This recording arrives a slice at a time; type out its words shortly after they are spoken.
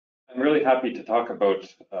really happy to talk about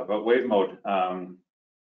WaveMode,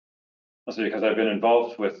 also because I've been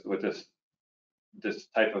involved with this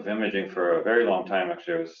type of imaging for a very long time.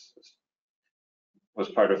 Actually, I was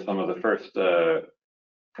part of some of the first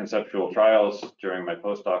conceptual trials during my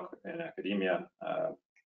postdoc in academia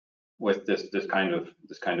with this kind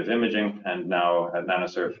of imaging, and now at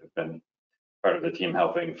Nanosurf have been part of the team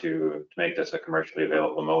helping to make this a commercially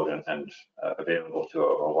available mode and available to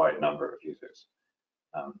a wide number of users.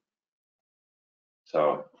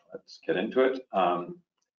 So let's get into it.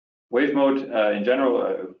 WaveMode in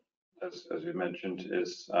general, as we mentioned,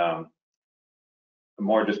 is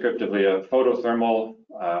more descriptively a photothermal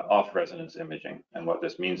off-resonance imaging. And what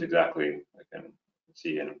this means exactly, I can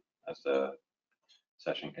see as the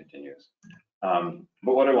session continues. But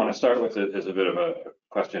what I want to start with is a bit of a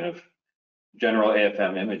question of general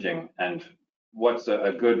AFM imaging and what's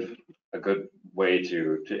a good way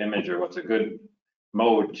to image, or what's a good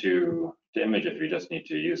mode to image if you just need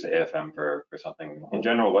to use AFM for something. In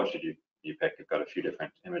general, what should you pick? You've got a few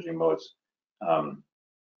different imaging modes,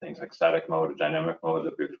 things like static mode, dynamic mode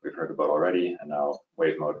that we've heard about already, and now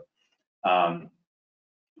wave mode.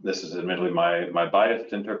 This is admittedly my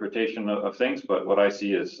biased interpretation of things, but what I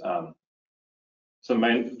see is some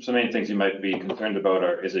main things you might be concerned about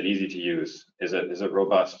are: is it easy to use? Is it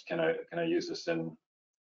robust? Can I use this and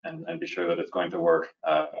be sure that it's going to work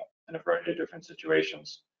in a variety of different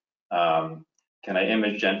situations? Can I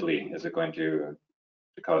image gently? Is it going to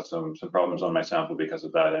cause some problems on my sample because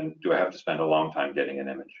of that? And do I have to spend a long time getting an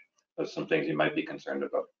image? Those are some things you might be concerned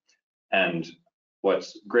about. And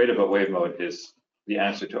what's great about wave mode is the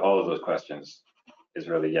answer to all of those questions is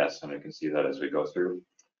really yes, and we can see that as we go through.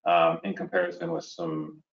 In comparison with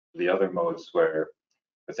some of the other modes where,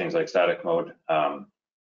 for things like static mode,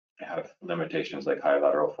 have limitations like high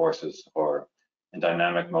lateral forces, or in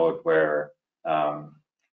dynamic mode where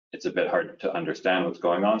it's a bit hard to understand what's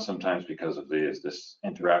going on sometimes because of this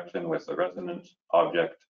interaction with the resonant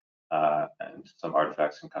object, and some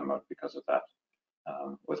artifacts can come out because of that.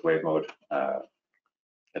 With wave mode,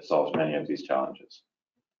 it solves many of these challenges.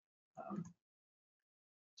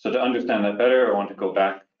 So to understand that better, I want to go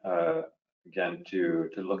back again to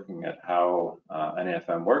looking at how an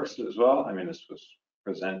AFM works as well. I mean, this was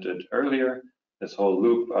presented earlier, this whole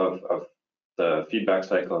loop of the feedback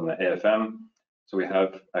cycle in the AFM. So we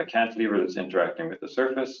have a cantilever that's interacting with the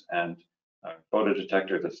surface and a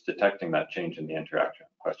photodetector that's detecting that change in the interaction.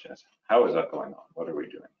 The question is, how is that going on? What are we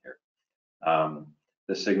doing here?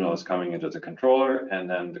 The signal is coming into the controller, and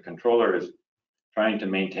then the controller is trying to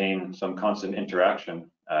maintain some constant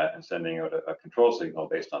interaction and sending out a control signal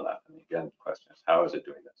based on that. And again, the question is, how is it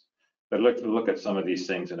doing this? But let's look at some of these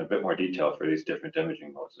things in a bit more detail for these different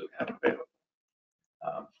imaging modes that we have available.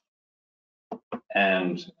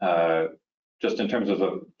 Just in terms of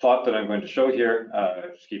the plot that I'm going to show here,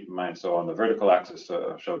 just keep in mind, so on the vertical axis,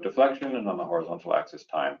 show deflection, and on the horizontal axis,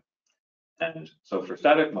 time. And so for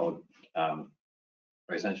static mode,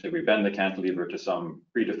 essentially we bend the cantilever to some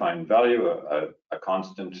predefined value, a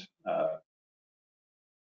constant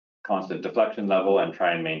deflection level, and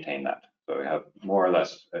try and maintain that. So we have more or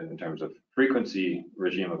less, in terms of frequency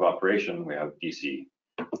regime of operation, we have DC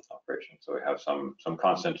operation. So we have some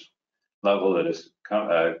constant level that is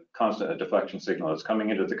a deflection signal that's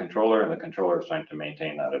coming into the controller, and the controller is trying to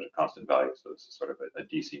maintain that at a constant value. So this is sort of a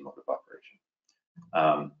DC mode of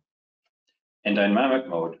operation. In dynamic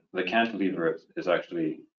mode, the cantilever is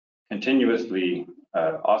actually continuously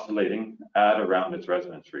oscillating at around its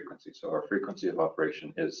resonance frequency. So our frequency of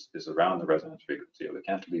operation is around the resonance frequency of the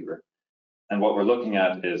cantilever. And what we're looking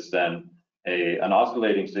at is then an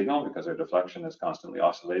oscillating signal, because our deflection is constantly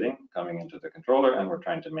oscillating coming into the controller, and we're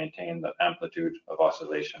trying to maintain the amplitude of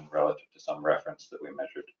oscillation relative to some reference that we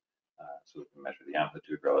measured. So we can measure the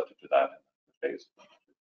amplitude relative to that in the phase.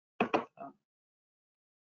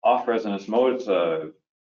 Off-resonance modes,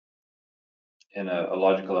 in a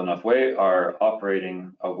logical enough way, are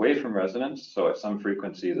operating away from resonance, so at some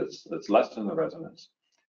frequency that's less than the resonance.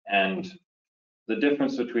 And the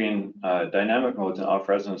difference between dynamic modes and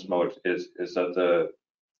off-resonance modes is that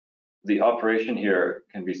the operation here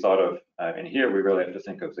can be thought of, and here we really have to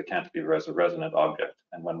think of the cantilever as a resonant object.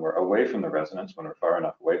 And when we're away from the resonance, when we're far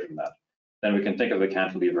enough away from that, then we can think of the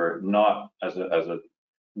cantilever not as a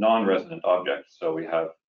non-resonant object. So we have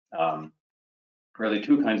really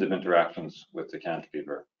two kinds of interactions with the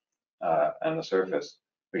cantilever and the surface.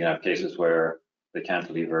 We can have cases where the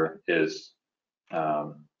cantilever is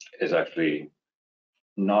actually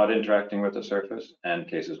not interacting with the surface, and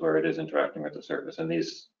cases where it is interacting with the surface. And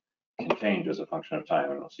these can change as a function of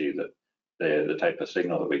time, and we'll see that the type of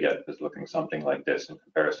signal that we get is looking something like this in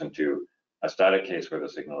comparison to a static case where the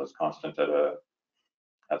signal is constant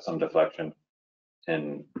at some deflection.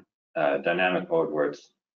 In dynamic mode, where it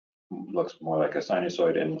looks more like a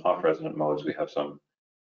sinusoid, in off-resonant modes, we have some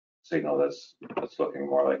signal that's looking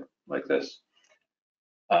more like this.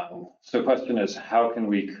 So the question is, how can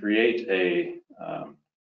we create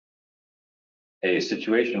a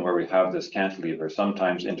situation where we have this cantilever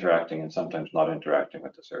sometimes interacting and sometimes not interacting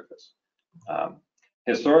with the surface?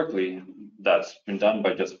 Historically, that's been done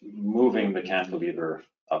by just moving the cantilever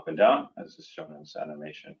up and down, as is shown in this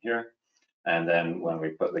animation here. And then when we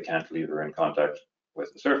put the cantilever in contact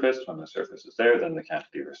with the surface, when the surface is there, then the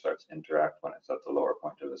cantilever starts to interact when it's at the lower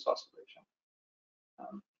point of this oscillation.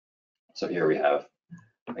 So here we have,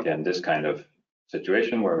 again, this kind of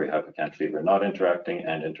situation where we have a cantilever not interacting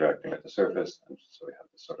and interacting with the surface. And so we have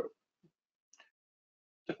this sort of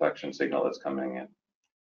deflection signal that's coming in.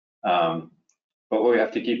 But what we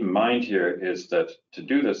have to keep in mind here is that to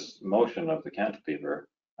do this motion of the cantilever,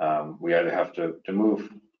 we either have to move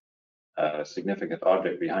a significant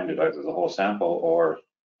object behind it, either the whole sample or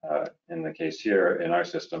in the case here in our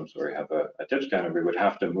systems where we have a tip scanner, we would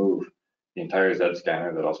have to move the entire Z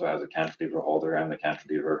scanner that also has a cantilever holder and the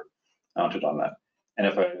cantilever mounted on that. And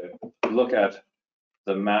if I look at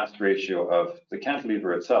the mass ratio of the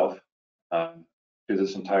cantilever itself to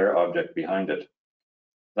this entire object behind it,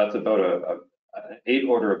 that's about an 8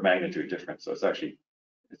 order of magnitude difference. So it's actually,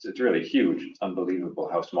 it's really huge. It's unbelievable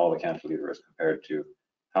how small the cantilever is compared to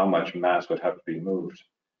how much mass would have to be moved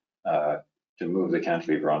to move the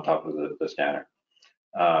cantilever on top of the scanner.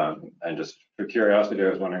 And just for curiosity, I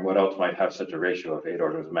was wondering what else might have such a ratio of 8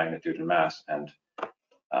 orders of magnitude in mass. And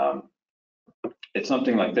it's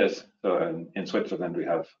something like this. So in Switzerland, we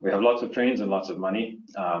have lots of trains and lots of money.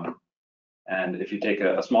 And if you take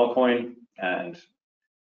a small coin and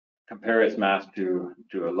compare its mass to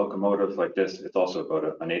a locomotive like this, it's also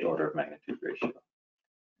about an 8 order of magnitude ratio.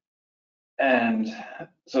 And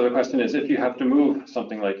so the question is, if you have to move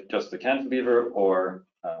something like just the cantilever or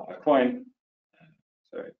a coin,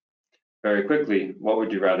 very quickly, what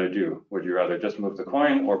would you rather do? Would you rather just move the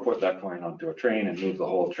coin or put that coin onto a train and move the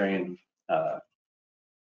whole train?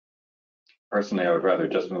 Personally, I would rather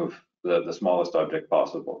just move the smallest object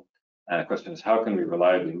possible. And the question is, how can we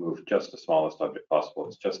reliably move just the smallest object possible?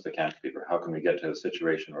 It's just the cantilever. How can we get to a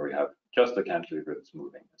situation where we have just the cantilever that's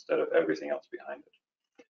moving instead of everything else behind it?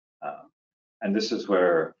 And this is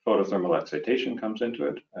where photothermal excitation comes into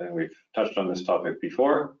it. I think we've touched on this topic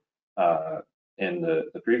before in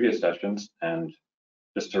the previous sessions. And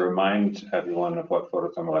just to remind everyone of what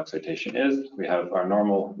photothermal excitation is, we have our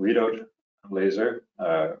normal readout laser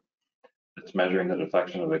that's measuring the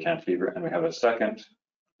deflection of the cantilever, and we have a second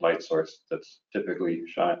light source that's typically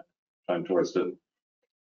shine towards the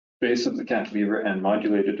base of the cantilever and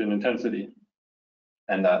modulated in intensity.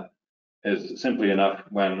 And that is simply enough.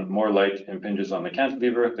 When more light impinges on the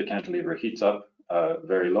cantilever heats up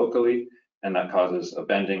very locally, and that causes a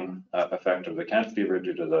bending effect of the cantilever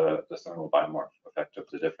due to the thermal bimorph effect of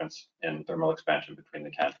the difference in thermal expansion between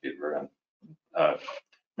the cantilever and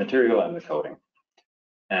material and the coating.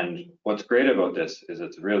 And what's great about this is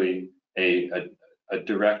it's really a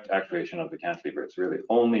direct actuation of the cantilever. It's really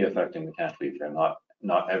only affecting the cantilever and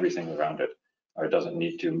not everything around it, or it doesn't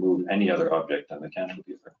need to move any other object than the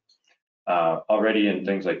cantilever. Already in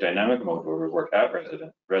things like dynamic mode, where we work at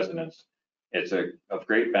resonance, it's of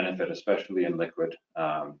great benefit, especially in liquid.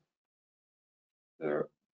 As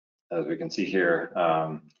we can see here,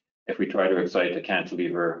 if we try to excite a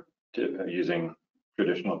cantilever using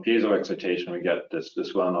traditional piezo excitation, we get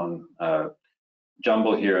this well-known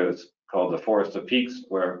jumble here that's called the forest of peaks,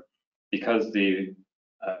 where because the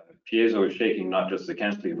piezo is shaking not just the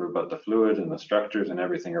cantilever, but the fluid and the structures and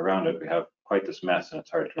everything around it, we have quite this mess and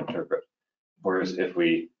it's hard to interpret. Whereas if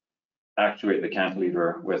we actuate the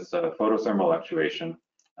cantilever with photothermal actuation,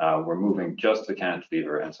 we're moving just the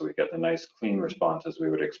cantilever, and so we get the nice clean response as we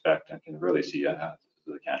would expect, and can really see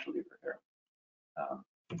the cantilever here.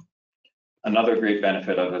 Another great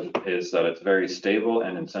benefit of it is that it's very stable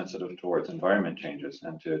and insensitive towards environment changes.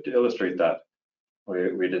 And to illustrate that,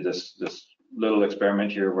 we did this little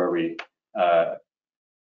experiment here where we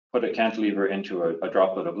put a cantilever into a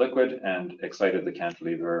droplet of liquid and excited the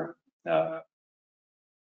cantilever,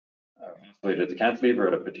 oscillated the cantilever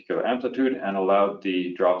at a particular amplitude and allowed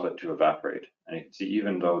the droplet to evaporate. And you can see,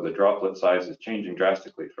 even though the droplet size is changing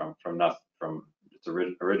drastically from its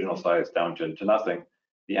original size down to nothing,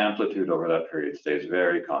 the amplitude over that period stays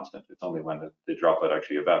very constant. It's only when the droplet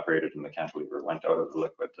actually evaporated and the cantilever went out of the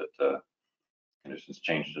liquid that conditions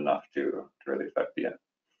changed enough to really affect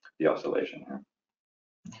the oscillation here.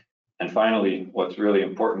 And finally, what's really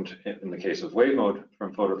important in the case of WaveMode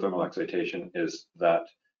from photothermal excitation is that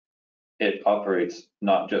it operates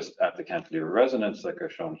not just at the cantilever resonance like are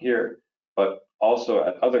shown here, but also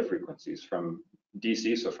at other frequencies from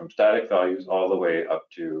DC, so from static values all the way up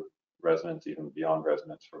to resonance, even beyond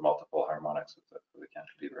resonance for multiple harmonics of the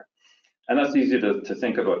cantilever. And that's easy to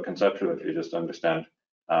think about conceptually if you just understand.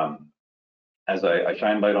 As I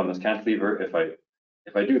shine light on this cantilever,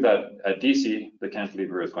 if I do that at DC, the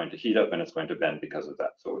cantilever is going to heat up and it's going to bend because of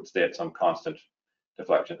that. So it would stay at some constant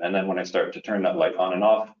deflection. And then when I start to turn that light on and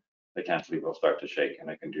off, the cantilever will start to shake, and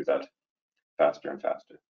I can do that faster and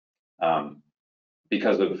faster.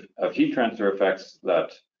 Because of heat transfer effects,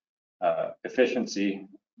 that efficiency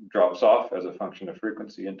drops off as a function of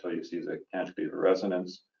frequency until you see the cantilever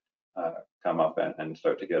resonance come up and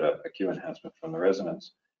start to get a Q enhancement from the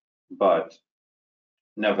resonance. But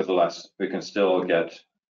nevertheless, we can still get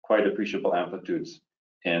quite appreciable amplitudes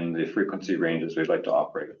in the frequency ranges we'd like to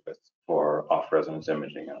operate with for off-resonance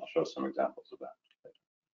imaging, and I'll show some examples of that.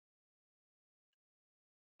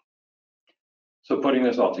 So putting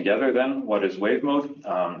this all together then, what is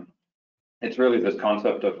WaveMode? It's really this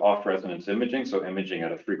concept of off-resonance imaging, so imaging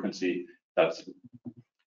at a frequency that's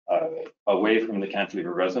away from the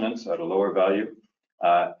cantilever resonance at a lower value,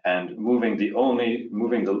 and moving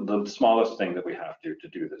the smallest thing that we have to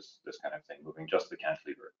do this kind of thing, moving just the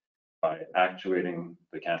cantilever by actuating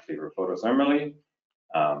the cantilever photothermally.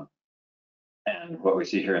 And what we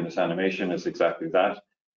see here in this animation is exactly that.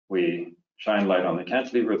 We shine light on the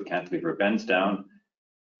cantilever bends down,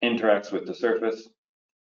 interacts with the surface,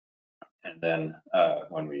 and then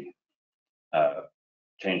when we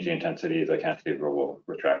change the intensity, the cantilever will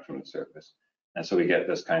retract from the surface. And so we get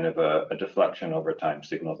this kind of a deflection over time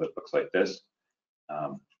signal that looks like this.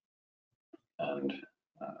 And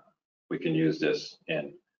we can use this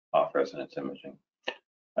in off-resonance imaging.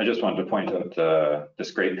 I just wanted to point out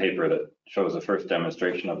this great paper that shows the first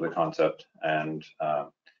demonstration of the concept, and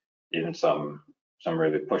even some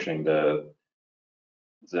really pushing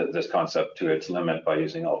this concept to its limit by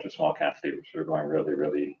using ultra small cantilevers. We're going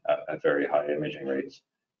really at very high imaging rates.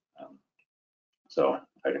 So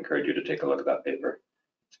I'd encourage you to take a look at that paper.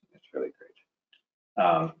 It's really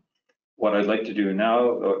great. What I'd like to do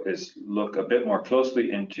now though, is look a bit more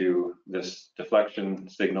closely into this deflection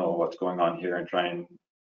signal, what's going on here, and try and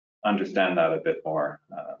understand that a bit more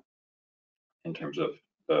in terms of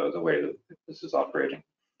the way that this is operating.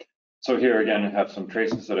 So here again, I have some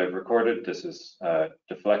traces that I've recorded. This is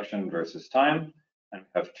deflection versus time. And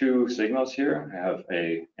we have two signals here. I have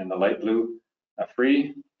in the light blue, a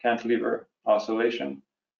free cantilever oscillation,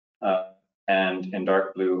 and in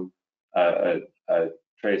dark blue, a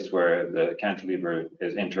trace where the cantilever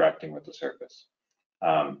is interacting with the surface.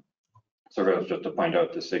 So just to point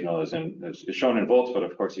out, the signal is shown in volts, but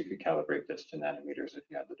of course you could calibrate this to nanometers if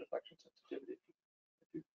you had the deflection sensitivity,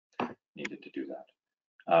 if you needed to do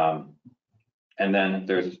that. And then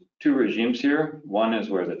there's two regimes here. One is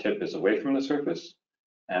where the tip is away from the surface.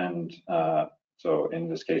 And so in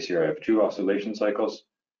this case here, I have two oscillation cycles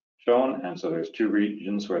shown. And so there's two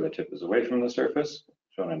regions where the tip is away from the surface,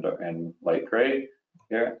 shown in light gray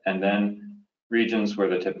here. And then regions where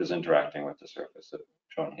the tip is interacting with the surface,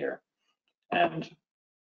 shown here. And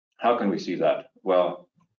how can we see that? Well,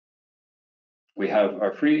 we have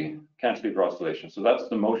our free cantilever oscillation. So that's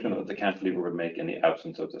the motion that the cantilever would make in the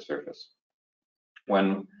absence of the surface.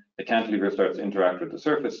 When the cantilever starts to interact with the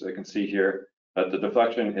surface, I can see here that the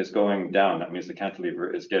deflection is going down. That means the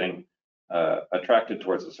cantilever is getting attracted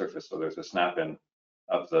towards the surface. So there's a snap-in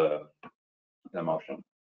of the motion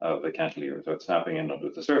of the cantilever. So it's snapping in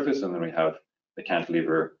onto the surface, and then we have the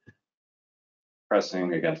cantilever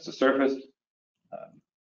pressing against the surface.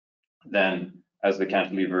 Then as the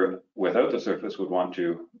cantilever without the surface would want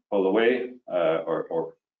to pull away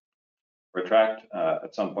or retract,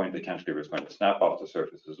 at some point the cantilever is going to snap off the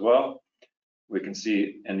surface as well. We can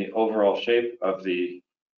see in the overall shape of the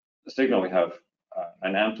signal, we have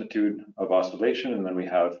an amplitude of oscillation, and then we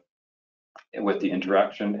have, with the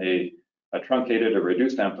interaction, a truncated or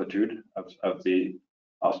reduced amplitude of the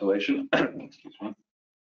oscillation. Excuse me.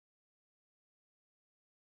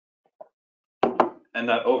 And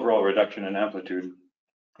that overall reduction in amplitude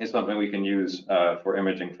is something we can use for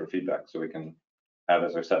imaging for feedback. So we can have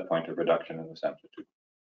as our set point a reduction in this amplitude.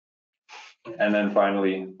 And then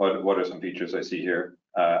finally, what are some features I see here?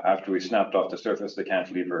 After we snapped off the surface, the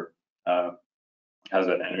cantilever has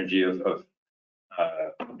an energy of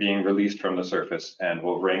being released from the surface and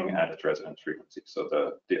will ring at its resonance frequency. So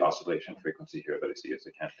the oscillation frequency here that I see is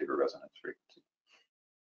the cantilever resonance frequency.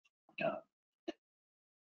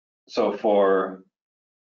 So for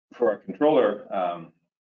our controller,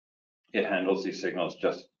 it handles these signals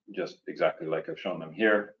just exactly like I've shown them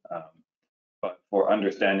here. But for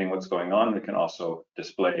understanding what's going on, we can also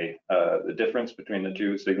display the difference between the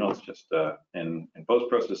two signals just in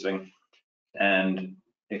post-processing. And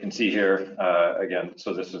you can see here, again,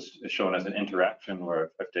 so this is shown as an interaction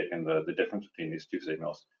where I've taken the difference between these two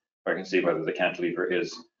signals, where I can see whether the cantilever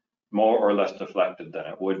is more or less deflected than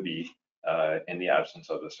it would be in the absence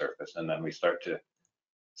of the surface. And then we start to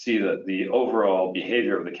see that the overall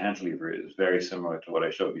behavior of the cantilever is very similar to what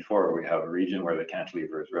I showed before, where we have a region where the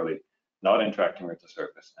cantilever is really not interacting with the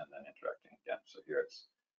surface and then interacting again. So here it's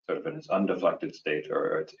sort of in its undeflected state,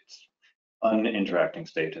 or its uninteracting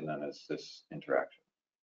state, and then it's this interaction.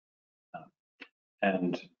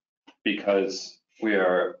 And because we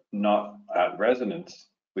are not at resonance,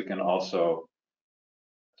 we can also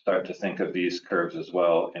start to think of these curves as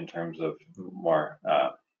well in terms of more,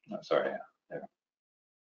 there.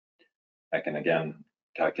 I can again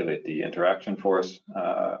calculate the interaction force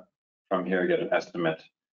from here, get an estimate.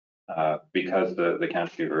 Because the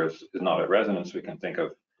cantilever is not at resonance, we can think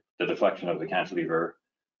of the deflection of the cantilever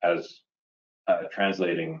as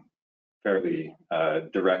translating fairly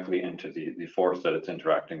directly into the force that it's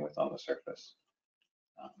interacting with on the surface.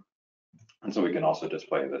 And so we can also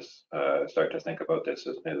display this, start to think about this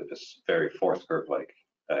as this very force curve-like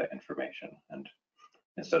information. And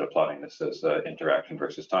instead of plotting this as interaction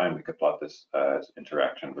versus time, we could plot this as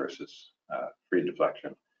interaction versus free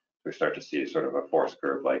deflection. We start to see sort of a force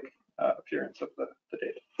curve-like appearance of the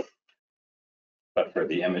data. But for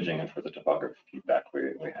the imaging and for the topography feedback,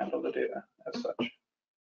 we handle the data as such.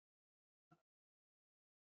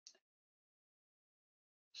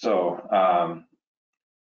 So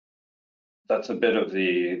that's a bit of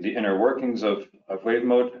the inner workings of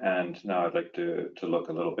WaveMode, and now I'd like to look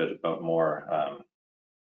a little bit about more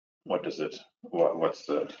what's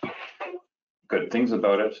the good things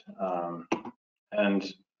about it. And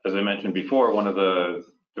as I mentioned before, one of the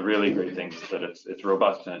really great things is that it's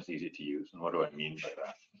robust and it's easy to use. And what do I mean by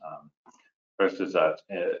that? First is that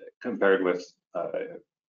compared with,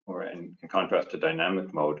 or in contrast to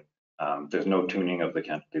dynamic mode, there's no tuning of the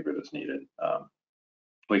cantilever that's needed.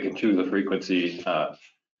 We can choose a frequency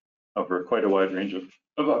over quite a wide range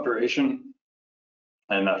of operation,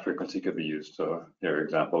 and that frequency could be used. So, for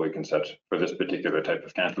example, we can set for this particular type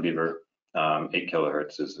of cantilever, 8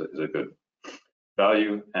 kilohertz is a good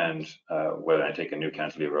value, and when I take a new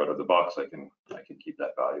cantilever out of the box, I can keep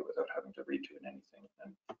that value without having to retune anything,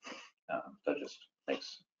 and that just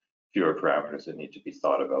makes fewer parameters that need to be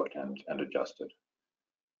thought about and adjusted.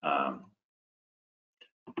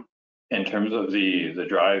 In terms of the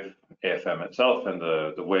drive AFM itself and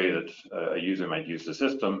the way that a user might use the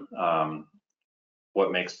system,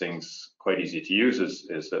 what makes things quite easy to use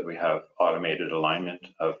is that we have automated alignment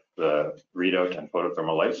of the readout and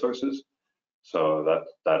photothermal light sources. So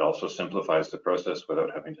that also simplifies the process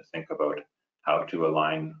without having to think about how to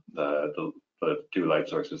align the two light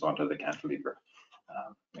sources onto the cantilever.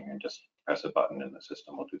 You can just press a button and the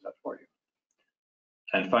system will do that for you.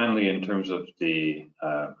 And finally, in terms of the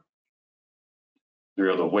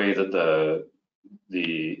way that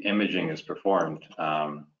the imaging is performed,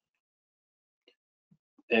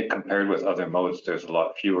 compared with other modes, there's a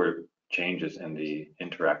lot fewer changes in the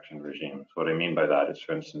interaction regime. So what I mean by that is,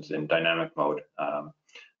 for instance, in dynamic mode,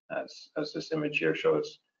 as this image here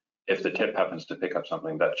shows, if the tip happens to pick up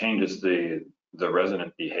something, that changes the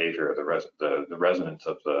resonant behavior, the resonance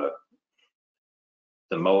of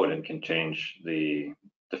the mode, and can change the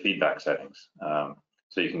feedback settings.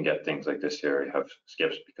 So you can get things like this here. You have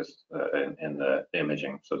skips because in the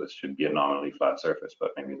imaging, so this should be a nominally flat surface,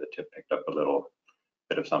 but maybe the tip picked up a little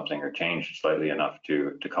bit of something or changed slightly enough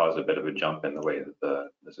to cause a bit of a jump in the way that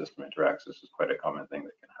the system interacts. This is quite a common thing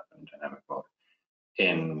that can happen in dynamic mode.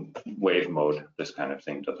 In wave mode, this kind of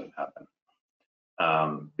thing doesn't happen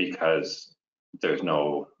because there's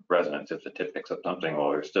no resonance. If the tip picks up something,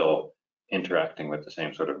 well, they're still interacting with the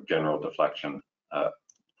same sort of general deflection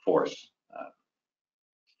force.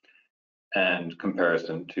 And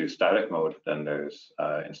comparison to static mode, then there's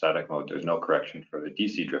in static mode, there's no correction for the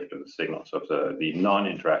DC drift of the signal. So if the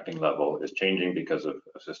non-interacting level is changing because of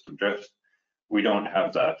system drifts, we don't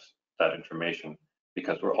have that information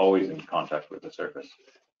because we're always in contact with the surface.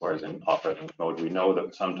 Whereas in off-resonance mode, we know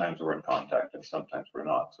that sometimes we're in contact and sometimes we're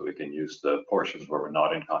not. So we can use the portions where we're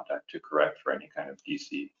not in contact to correct for any kind of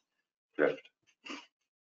DC drift.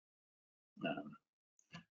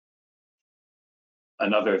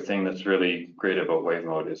 Another thing that's really great about wave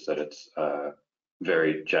mode is that it's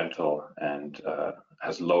very gentle and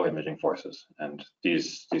has low imaging forces. And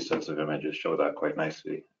these sets of images show that quite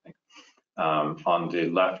nicely, I think. On the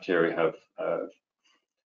left here, we have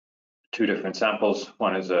two different samples.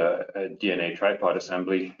 One is a DNA tripod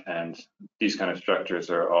assembly, and these kind of structures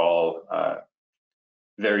are all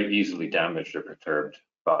very easily damaged or perturbed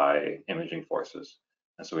by imaging forces.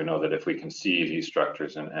 And so we know that if we can see these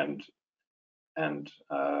structures and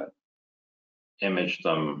image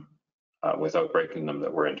them without breaking them,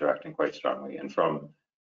 that we're interacting quite strongly. And from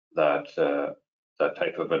that that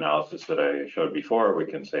type of analysis that I showed before, we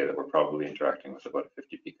can say that we're probably interacting with about a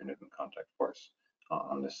 50 piconewton contact force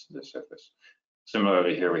on this surface.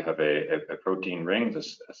 Similarly, here we have a protein ring,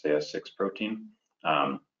 this SAS6 protein,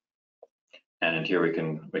 and here we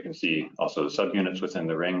can see also the subunits within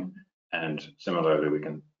the ring. And similarly, we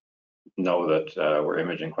can know that we're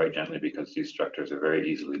imaging quite gently because these structures are very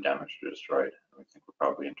easily damaged or destroyed. We think we're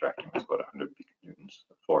probably interacting with about 100 piconewtons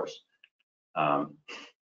of force.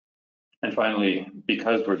 And finally,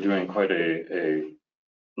 because we're doing quite a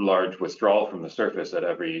large withdrawal from the surface at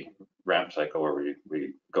every ramp cycle where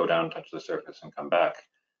we go down, touch the surface, and come back,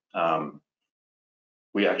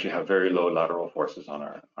 we actually have very low lateral forces on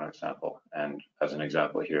our sample. And as an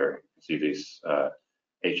example here, you see these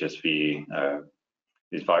HSV,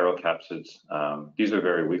 these viral capsids. These are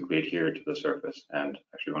very weakly adhered to the surface. And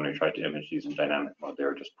actually, when we tried to image these in dynamic mode, they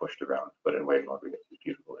were just pushed around. But in wave mode, we get these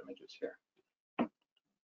beautiful images here.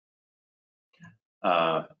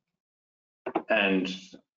 And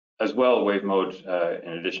as well, wave mode,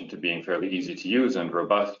 in addition to being fairly easy to use and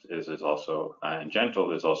robust, is also and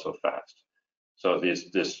gentle, is also fast. So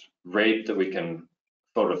this rate that we can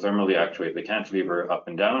photothermally actuate the cantilever up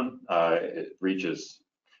and down, it reaches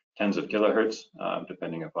tens of kilohertz,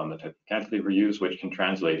 depending upon the type of cantilever used, which can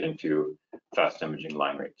translate into fast imaging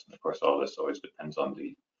line rates. And of course, all this always depends on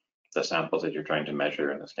the samples that you're trying to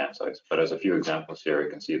measure and the scan size. But as a few examples here, you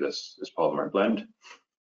can see this polymer blend.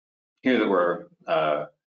 Here that we're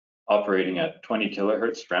operating at 20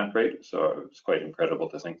 kilohertz ramp rate. So it's quite incredible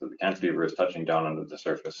to think that the cantilever is touching down under the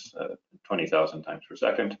surface 20,000 times per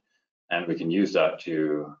second. And we can use that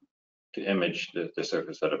to image the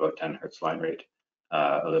surface at about 10 hertz line rate.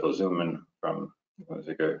 A little zoom in from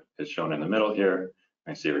Zigger is shown in the middle here.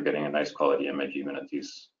 You can see we're getting a nice quality image even at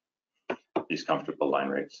these comfortable line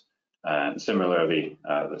rates. And similarly,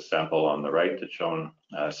 the sample on the right that's shown,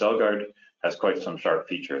 CellGuard, has quite some sharp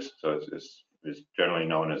features. So it's generally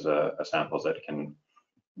known as a sample that can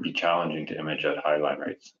be challenging to image at high line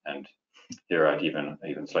rates. And here at even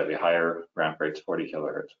slightly higher ramp rates, 40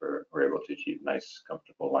 kilohertz, we're able to achieve nice,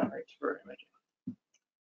 comfortable line rates for imaging.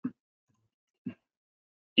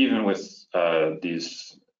 Even with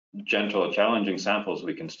these gentle, challenging samples,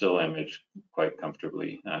 we can still image quite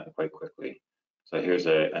comfortably, quite quickly. So here's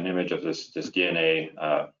an image of this DNA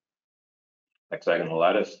hexagonal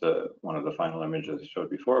lattice, one of the final images I showed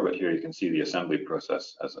before, but here you can see the assembly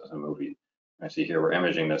process as a movie. I see here we're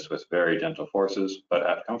imaging this with very gentle forces, but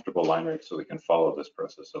at comfortable line rates, so we can follow this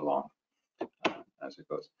process along as it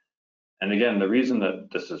goes. And again, the reason that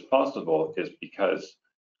this is possible is because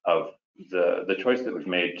of the choice that we've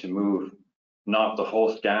made to move not the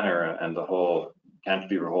whole scanner and the whole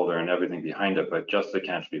cantilever holder and everything behind it, but just the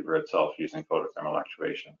cantilever itself using photothermal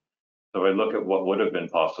actuation. So I look at what would have been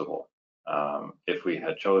possible if we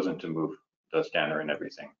had chosen to move the scanner and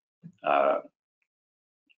everything.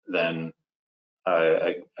 Then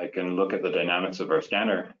I can look at the dynamics of our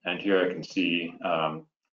scanner, and here I can see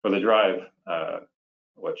for the drive,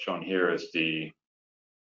 what's shown here is the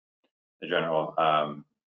general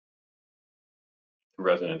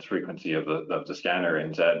resonance frequency of the scanner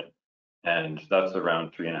in Z, and that's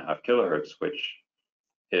around 3.5 kilohertz, which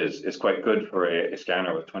is quite good for a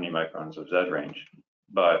scanner with 20 microns of Z range,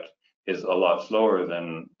 but is a lot slower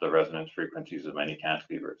than the resonance frequencies of many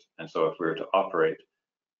cantilevers. And so if we were to operate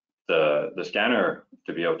the scanner,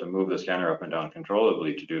 to be able to move the scanner up and down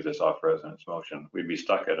controllably to do this off resonance motion, we'd be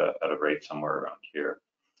stuck at a rate somewhere around here.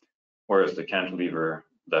 Whereas the cantilever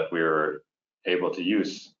that we were able to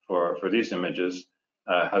use for these images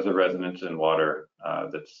has a resonance in water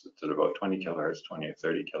that's at about 20 kilohertz, 20 or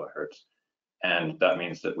 30 kilohertz. And that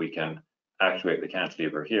means that we can actuate the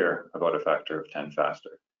cantilever here about a factor of 10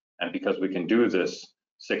 faster. And because we can do this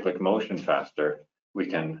cyclic motion faster, we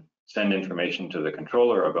can send information to the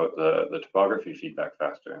controller about the topography feedback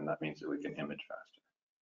faster, and that means that we can image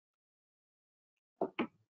faster.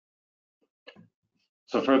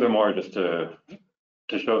 So furthermore, just to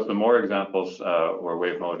show some more examples where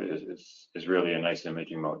wave mode is really a nice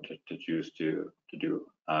imaging mode to choose to do.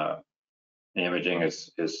 The imaging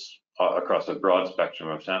is across a broad spectrum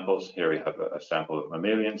of samples. Here we have a sample of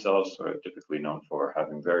mammalian cells, so typically known for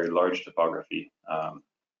having very large topography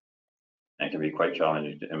and can be quite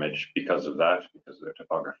challenging to image because of that, because of their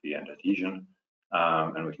topography and adhesion.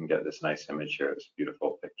 And we can get this nice image here, this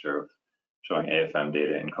beautiful picture showing AFM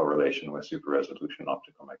data in correlation with super resolution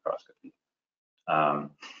optical microscopy.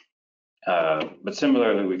 But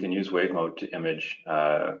similarly, we can use WaveMode to image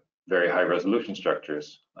very high resolution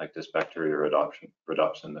structures like this bacteria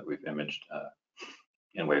rhodopsin that we've imaged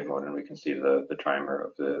in WaveMode, and we can see the trimer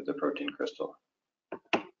of the protein crystal.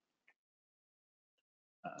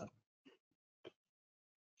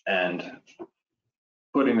 And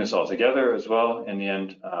putting this all together as well, in the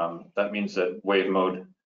end, that means that WaveMode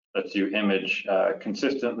lets you image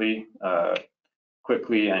consistently,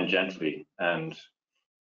 quickly, and gently. And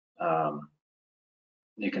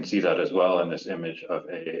you can see that as well in this image of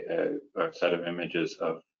a set of images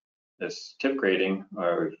of this tip grading,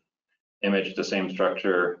 where we've imaged the same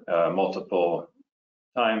structure multiple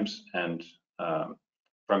times, and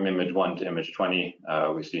from image 1 to image 20,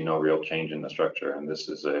 we see no real change in the structure. And this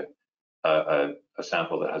is a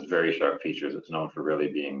sample that has very sharp features. It's known for really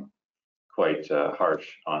being quite harsh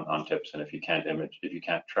on tips. And if you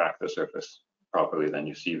can't track the surface properly, then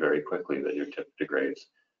you see very quickly that your tip degrades.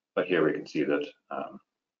 But here we can see that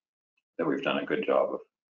that we've done a good job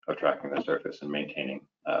of tracking the surface and maintaining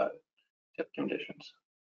tip conditions.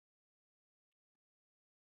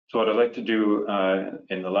 So what I'd like to do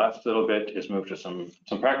in the last little bit is move to some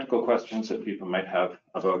practical questions that people might have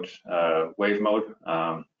about WaveMode,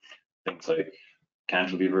 things like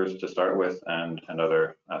cantilevers to start with, and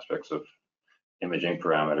other aspects of imaging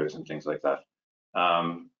parameters and things like that.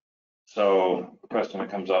 So the question that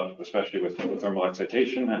comes up, especially with photothermal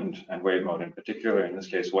excitation and WaveMode in particular, in this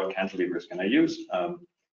case, what cantilevers can I use?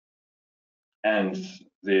 And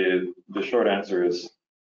the short answer is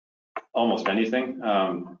almost anything.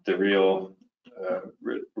 The real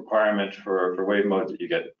requirement for WaveMode is that you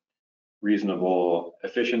get reasonable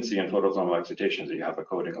efficiency in photothermal excitation, that you have a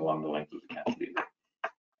coating along the length of the cantilever.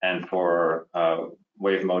 And for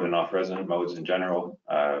WaveMode and off-resonant modes in general,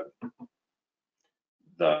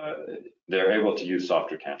 they're able to use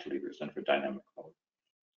softer cantilevers than for dynamic mode.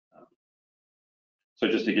 So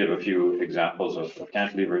just to give a few examples of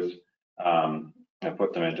cantilevers, I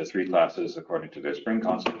put them into 3 classes according to their spring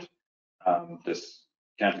constant. This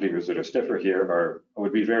cantilevers that are stiffer here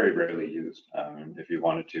would be very rarely used. If you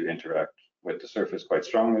wanted to interact with the surface quite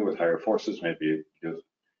strongly with higher forces, maybe you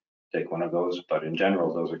take one of those. But in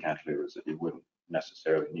general, those are cantilevers that you wouldn't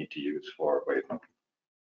necessarily need to use for WaveMode.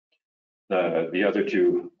 The other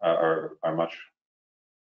 2 are much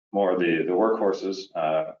more the workhorses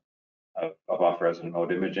of off-resonant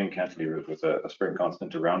mode imaging, cantilevers with a spring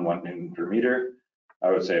constant around 1 Newton per meter. I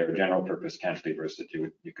would say are general purpose cantilevers that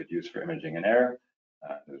you could use for imaging in air.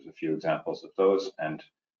 There's a few examples of those, and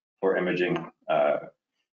for imaging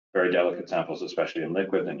very delicate samples, especially in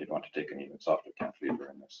liquid, then you'd want to take an even softer cantilever,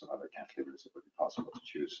 and there's some other cantilevers that would be possible to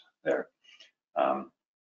choose there.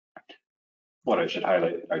 What I should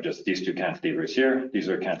highlight are just these 2 cantilevers here. These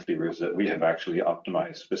are cantilevers that we have actually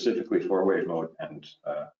optimized specifically for WaveMode and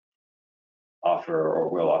offer or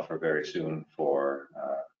will offer very soon for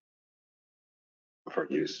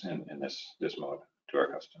use in this mode to our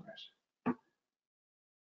customers.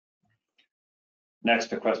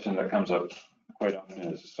 Next, a question that comes up quite often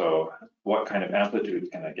is, so what kind of amplitudes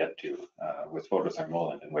can I get to with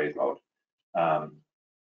photothermal and in WaveMode?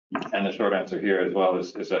 And the short answer here as well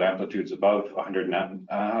is that amplitudes above 100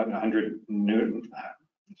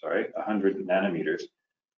 nanometers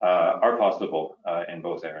are possible in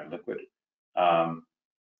both air and liquid,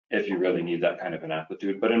 if you really need that kind of an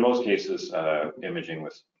amplitude. But in most cases, imaging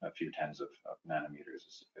with a few tens of nanometers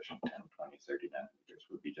is sufficient. 10, 20, 30 nanometers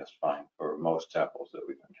would be just fine for most samples that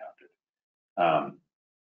we've encountered.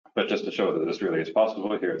 But just to show that this really is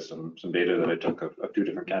possible, here's some data that I took of 2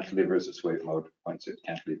 different cantilevers, this WaveMode 0.6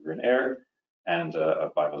 cantilever in air and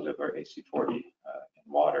a BioLiver AC40 in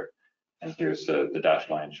water. And here's the dashed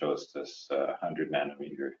line shows this 100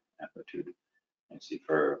 nanometer amplitude. You see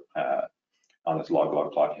for on this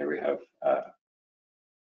log plot here we have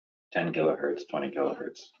 10 kilohertz, 20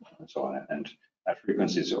 kilohertz, and so on. And at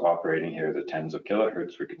frequencies of operating here, the tens of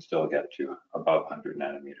kilohertz, we can still get to above 100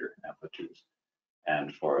 nanometer amplitudes.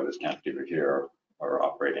 And for this cantilever here, we're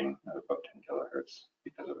operating at about 10 kilohertz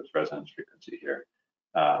because of its resonance frequency here.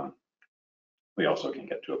 We also can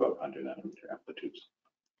get to about 100 nanometer amplitudes.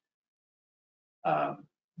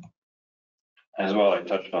 As well, I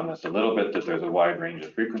touched on this a little bit, that there's a wide range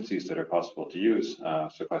of frequencies that are possible to use. So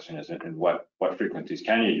the question is, in what frequencies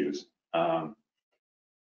can you use?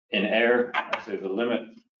 In air, I'd say the limit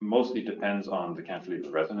mostly depends on the cantilever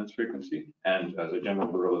resonance frequency. And as a general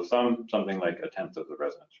rule of thumb, something like 1/10 of the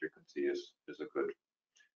resonance frequency is a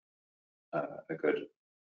good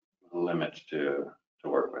limit to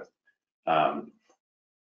work with.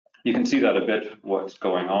 You can see that a bit what's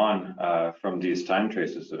going on from these time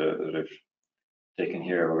traces that I've taken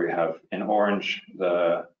here, where we have in orange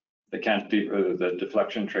the cantilever, the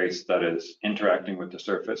deflection trace that is interacting with the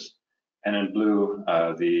surface, and in blue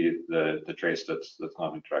the trace that's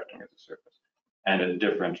not interacting with the surface, and a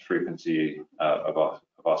different frequency of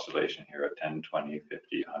oscillation here at 10, 20,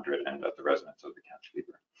 50, 100, and at the resonance of the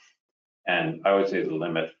cantilever. And I would say the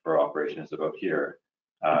limit for operation is about here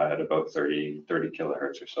at about 30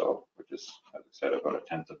 kilohertz or so, which is, as I said, about a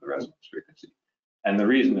tenth of the resonance frequency. And the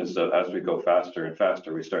reason is that as we go faster and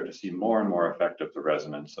faster, we start to see more and more effect of the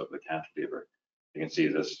resonance of the cantilever. You can see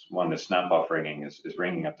this snap-off ringing is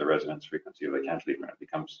ringing at the resonance frequency of the cantilever, and it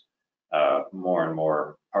becomes more and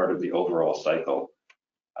more part of the overall cycle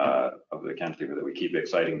of the cantilever, that we keep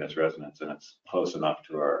exciting this resonance, and it's close enough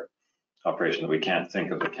to our operation that we can't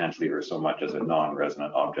think of the cantilever so much as a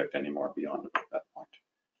non-resonant object anymore beyond that point.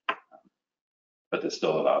 But this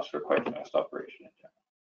still allows for quite fast operation in general.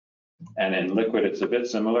 And in liquid, it's a bit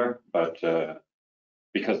similar, but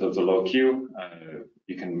because of the low Q,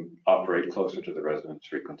 you can operate closer to the resonance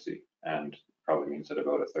frequency, and probably means that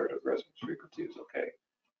about a third of the resonance frequency is okay.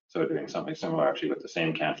 So doing something similar actually with the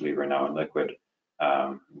same cantilever now in liquid,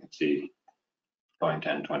 you can see going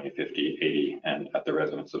 10, 20, 50, 80, and at the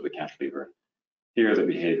resonance of the cantilever. Here, the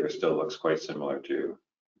behavior still looks quite similar to,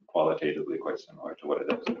 qualitatively quite similar to what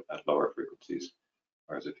it is at lower frequencies.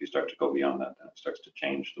 Whereas if you start to go beyond that, then it starts to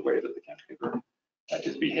change the way that the cantilever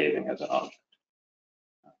is behaving as an object.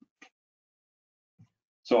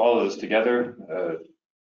 So all of this together,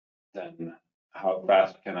 then how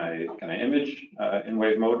fast can I image in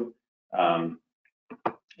WaveMode?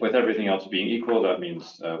 With everything else being equal, that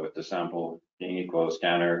means with the sample being equal,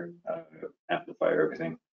 scanner, amplifier,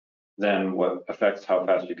 everything, then what affects how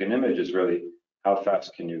fast you can image is really how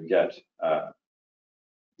fast can you get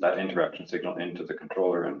that interaction signal into the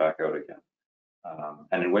controller and back out again.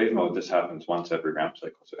 And in WaveMode, this happens once every ramp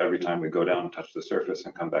cycle. So every time we go down, touch the surface,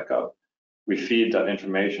 and come back up, we feed that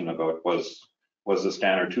information about was the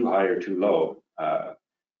scanner too high or too low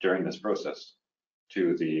during this process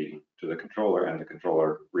to the controller, and the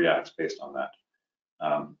controller reacts based on that.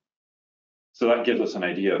 So that gives us an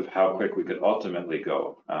idea of how quick we could ultimately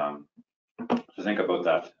go. To think about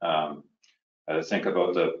that, think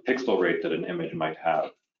about the pixel rate that an image might have.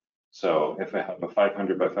 So if I have a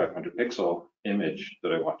 500 by 500 pixel image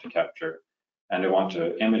that I want to capture, and I want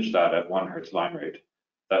to image that at 1 hertz line rate,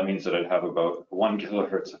 that means that I'd have about 1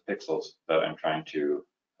 kilohertz of pixels that I'm trying to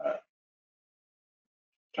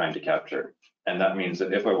capture. And that means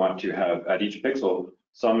that if I want to have at each pixel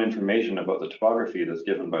some information about the topography that's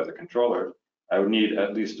given by the controller, I would need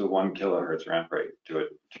at least a 1 kilohertz ramp rate to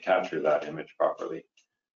capture that image properly.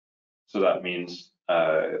 So that means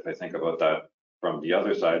if I think about that from the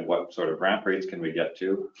other side, what sort of ramp rates can we get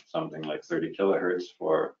to? Something like 30 kilohertz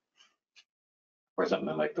for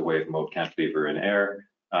something like the WaveMode cantilever in air.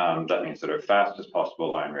 That means that our fastest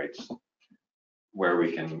possible line rates, where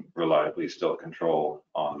we can reliably still control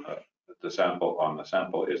on the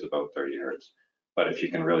sample is about 30 hertz. But if you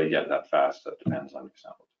can really get that fast, that depends on your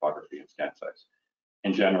sample topography and scan size.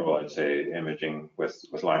 In general, I'd say imaging with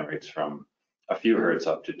line rates from a few hertz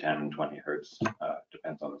up to 10, 20 hertz,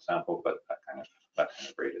 depends on the sample, but that kind of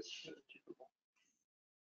rate is achievable.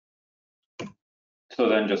 So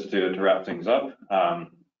then just to wrap things up, I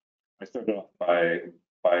started off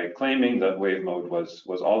by claiming that WaveMode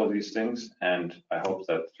was all of these things, and I hope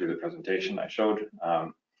that through the presentation I showed,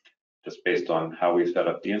 just based on how we set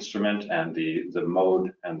up the instrument and the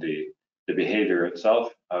mode and the behavior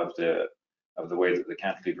itself of the way that the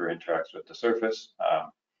cantilever interacts with the surface,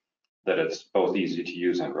 that it's both easy to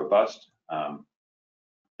use and robust,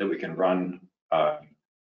 that we can run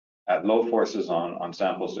at low forces on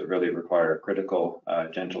samples that really require critical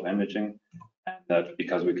gentle imaging, and that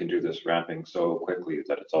because we can do this ramping so quickly,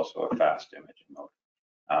 that it's also a fast imaging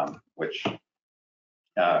mode, which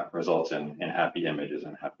results in happy images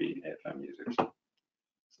and happy AFM users.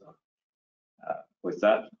 So with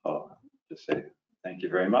that, I'll just say thank you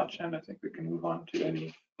very much, and I think we can move on to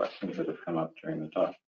any questions that have come up during the talk.